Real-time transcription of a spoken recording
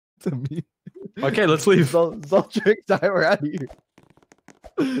to me. Okay, let's leave. Zoltric, die, we're out of here.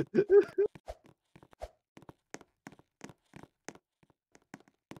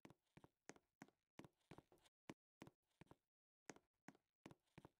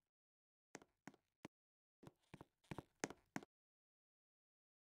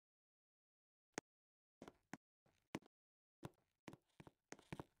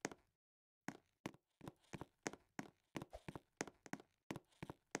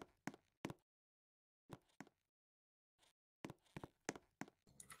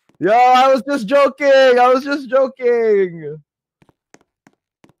 Yo, I was just joking. I was just joking.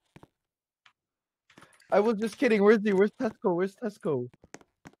 I was just kidding. Where's he? Where's Tesco? Where's Tesco?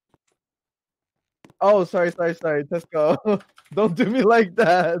 Oh, sorry. Tesco. Don't do me like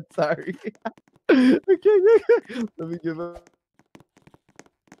that. Sorry. Okay. Let me give him.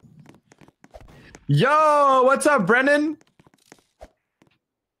 Yo, what's up, Brennan?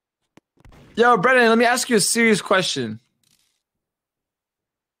 Yo, Brennan, let me ask you a serious question.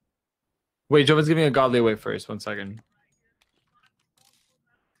 Wait, Jovin's giving a godly away first. 1 second.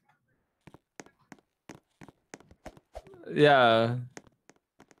 Yeah.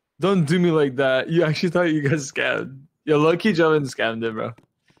 Don't do me like that. You actually thought you guys scammed. Yo, low-key Jovin scammed it, bro.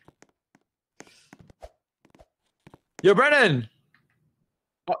 Yo, Brennan!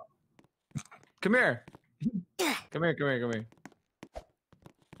 Oh. Come here. Come here.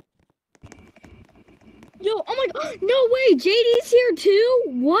 Yo, oh my god, no way, JD's here too?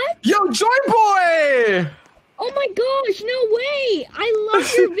 What? Yo, Joy Boy! Oh my gosh, no way! I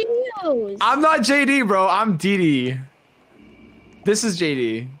love your videos! I'm not JD, bro. I'm DD. This is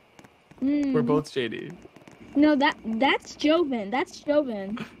JD. We're both JD. No, that's Joven. That's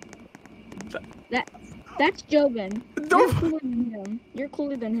Joven. That's Joven. You're cooler than him. You're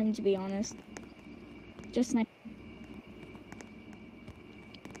cooler than him, to be honest. Just like.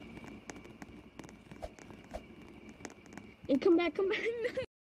 Hey, come back.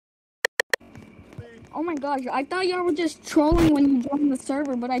 Oh my gosh, I thought y'all were just trolling when you joined the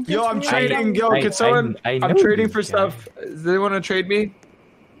server, but I just. Yo, I'm trading. Yo, can someone? I'm trading for stuff. Do they want to trade me?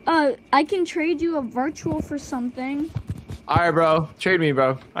 I can trade you a virtual for something. Alright, bro. Trade me,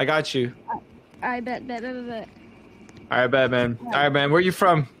 bro. I got you. I bet. Alright, bet, man. Alright, man. Where you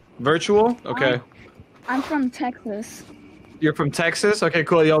from? Virtual? Okay. I'm from Texas. You're from Texas? Okay,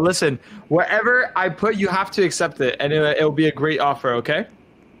 cool. Yo, listen. Wherever I put, you have to accept it, and it'll be a great offer, okay?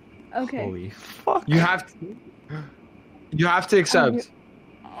 Okay. Holy fuck. You have to accept.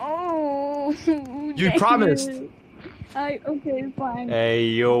 Oh. You promised. Okay, fine. Hey,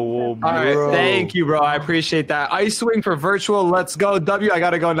 yo, bro. All right, thank you, bro. I appreciate that. Ice swing for virtual. Let's go. W, I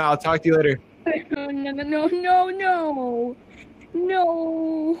gotta go now. I'll talk to you later.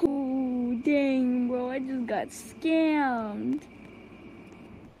 No. Dang, bro. I just got scammed.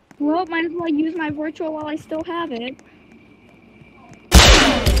 Well, might as well use my virtual while I still have it.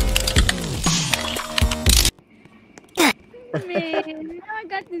 Man, now I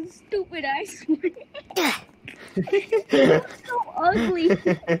got this stupid ice cream. It's so ugly.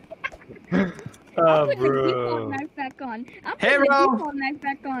 Oh, I'm putting the default bro. knife back on. Hey, bro. Default knife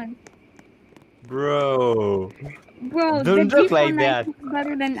back on. Bro. Bro, Don't the look default like knife that. is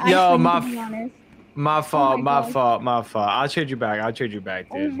better than ice Yo, cream, my to be honest. My fault. my My God. fault. My fault. I'll trade you back.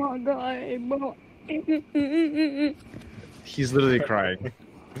 Oh Dude. my god, bro. He's literally crying.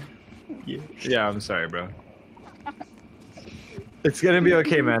 Yeah, I'm sorry, bro. It's gonna be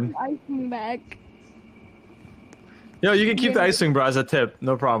okay, man. Ice cream back. Yo, you can keep the ice cream, bro, as a tip.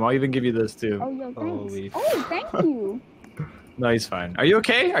 No problem. I'll even give you this too. Oh, yo, thanks. Holy Oh, thank you. No, he's fine. Are you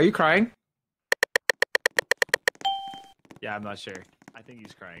okay? Are you crying? Yeah, I'm not sure. I think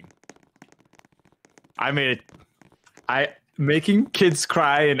he's crying. I made it. Making kids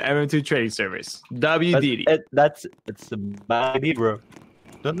cry in MM2 trading service. WDD. It's a bad idea, bro.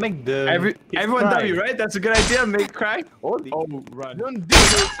 Don't make the Everyone cry. W, right? That's a good idea. Make cry. Holy. Oh, run. Don't do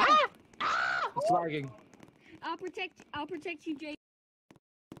this. It's lagging. I'll protect you, Jay.